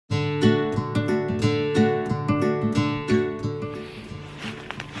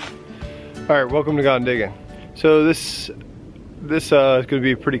Alright, welcome to Gone Digging. So this is going to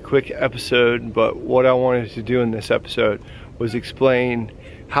be a pretty quick episode, but what I wanted to do in this episode was explain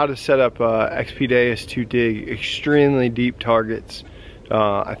how to set up XP Deus to dig extremely deep targets.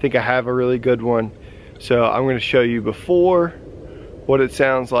 I think I have a really good one, so I'm going to show you before what it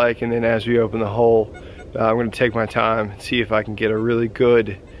sounds like, and then as we open the hole, I'm going to take my time and see if I can get a really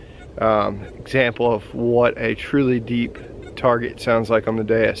good example of what a truly deep target sounds like on the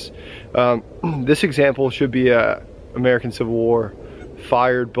Deus. This example should be a American Civil War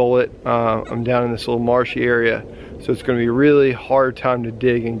fired bullet. I'm down in this little marshy area, so it's going to be a really hard time to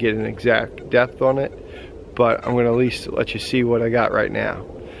dig and get an exact depth on it, but I'm going to at least let you see what I got right now.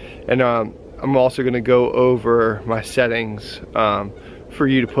 And I'm also going to go over my settings for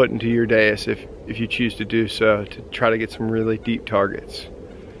you to put into your Deus if you choose to do so, to try to get some really deep targets.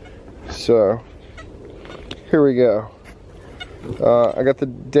 So here we go. I got the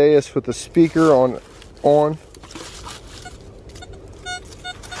Deus with the speaker on.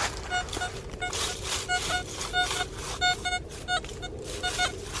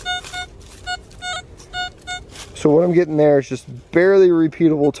 So what I'm getting there is just barely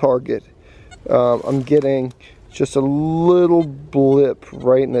repeatable target. I'm getting just a little blip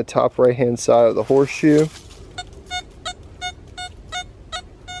right in the top right hand side of the horseshoe.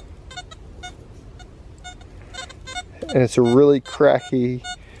 And it's a really cracky,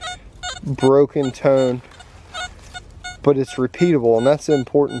 broken tone, but it's repeatable, and that's the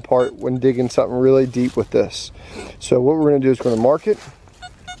important part when digging something really deep with this. So what we're going to do is we're going to mark it.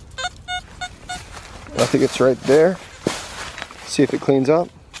 I think it's right there. See if it cleans up.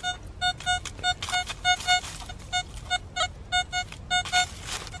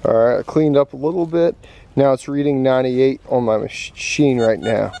 Alright, I cleaned up a little bit. Now it's reading 98 on my machine right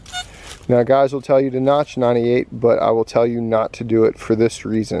now. Now guys will tell you to notch 98, but I will tell you not to do it for this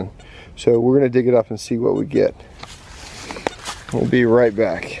reason. So we're going to dig it up and see what we get. We'll be right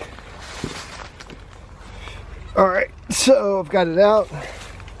back. Alright, so I've got it out.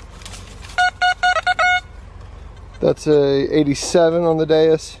 That's a 87 on the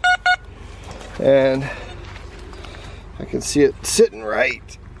Deus. And I can see it sitting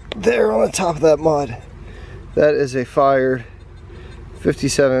right there on the top of that mud. That is a fired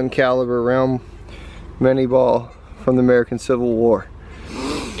 57 caliber round mini ball from the American Civil War.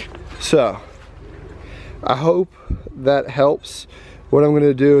 So I hope that helps. What I'm going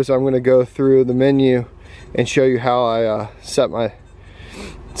to do is I'm going to go through the menu and show you how I set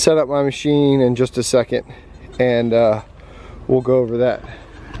up my machine in just a second, and we'll go over that.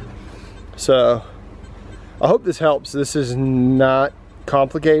 So I hope this helps. This is not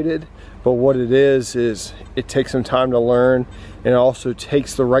complicated, but what it is it takes some time to learn, and it also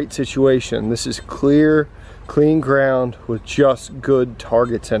takes the right situation. This is clear, clean ground with just good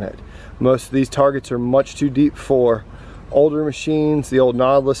targets in it. Most of these targets are much too deep for older machines, the old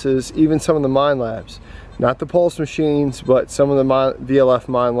Nautiluses, even some of the mine labs. Not the Pulse machines, but some of the VLF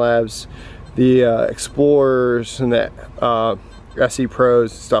mine labs, the Explorers and the SE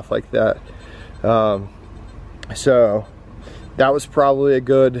Pros, stuff like that. So that was probably a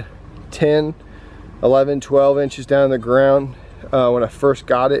good 10, 11, 12 inches down the ground. When I first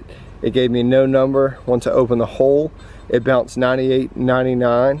got it, it gave me no number. Once I opened the hole, it bounced 98,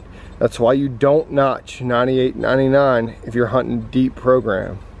 99. That's why you don't notch 98, 99 if you're hunting deep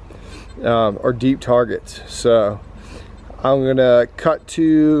program or deep targets. So I'm gonna cut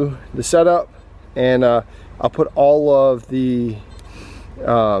to the setup, and I'll put all of the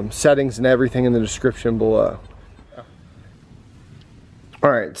settings and everything in the description below.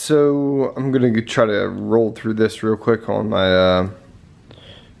 Alright, so I'm gonna try to roll through this real quick on my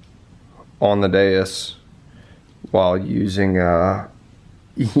on the Deus while using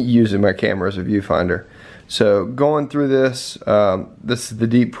using my camera as a viewfinder. So going through this, this is the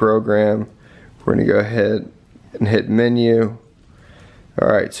deep program. We're gonna go ahead and hit menu.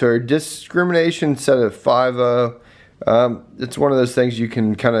 Alright, so our discrimination set at 5.0. It's one of those things you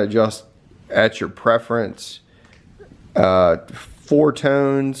can kind of adjust at your preference. 4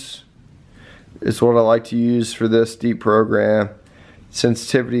 tones is what I like to use for this deep program.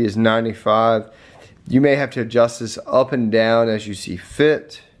 Sensitivity is 95. You may have to adjust this up and down as you see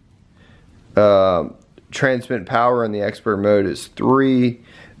fit. Transmit power in the expert mode is 3.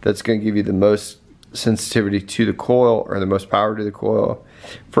 That's going to give you the most sensitivity to the coil, or the most power to the coil.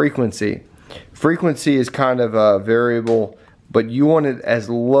 Frequency is kind of a variable, but you want it as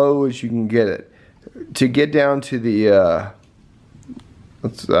low as you can get it. To get down to the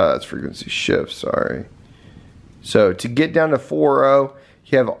that's frequency shift, sorry. So to get down to 4.0,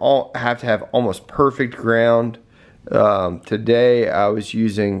 you have to have almost perfect ground Today I was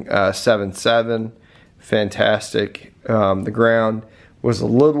using 7.7, fantastic. The ground was a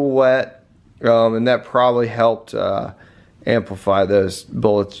little wet, and that probably helped amplify those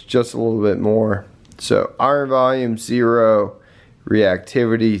bullets just a little bit more. So iron volume 0,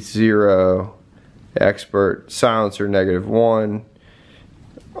 reactivity 0, expert silencer -1,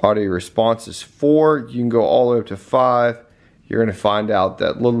 audio response is 4. You can go all the way up to 5. You're going to find out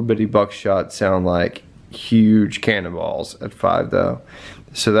that little bitty buckshot sound like huge cannonballs at 5 though.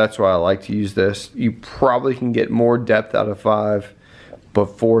 So that's why I like to use this. You probably can get more depth out of 5, but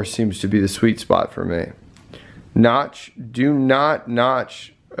 4 seems to be the sweet spot for me. Notch, do not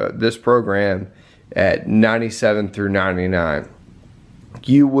notch this program at 97 through 99.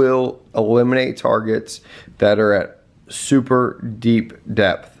 You will eliminate targets that are at super deep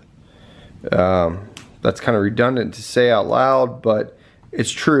depth. That's kind of redundant to say out loud, but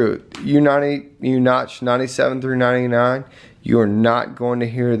it's true. You notch 97 through 99, you are not going to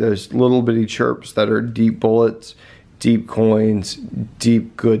hear those little bitty chirps that are deep bullets, deep coins,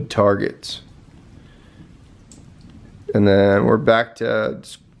 deep good targets. And then we're back to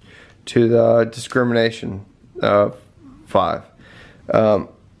the discrimination 5. I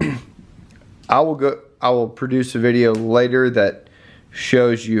will produce a video later that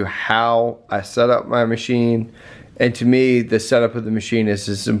shows you how I set up my machine, and to me the setup of the machine is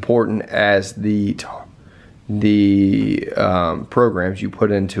as important as the programs you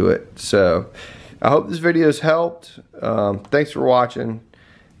put into it. So I hope this video has helped. Thanks for watching.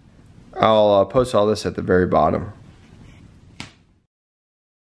 I'll post all this at the very bottom.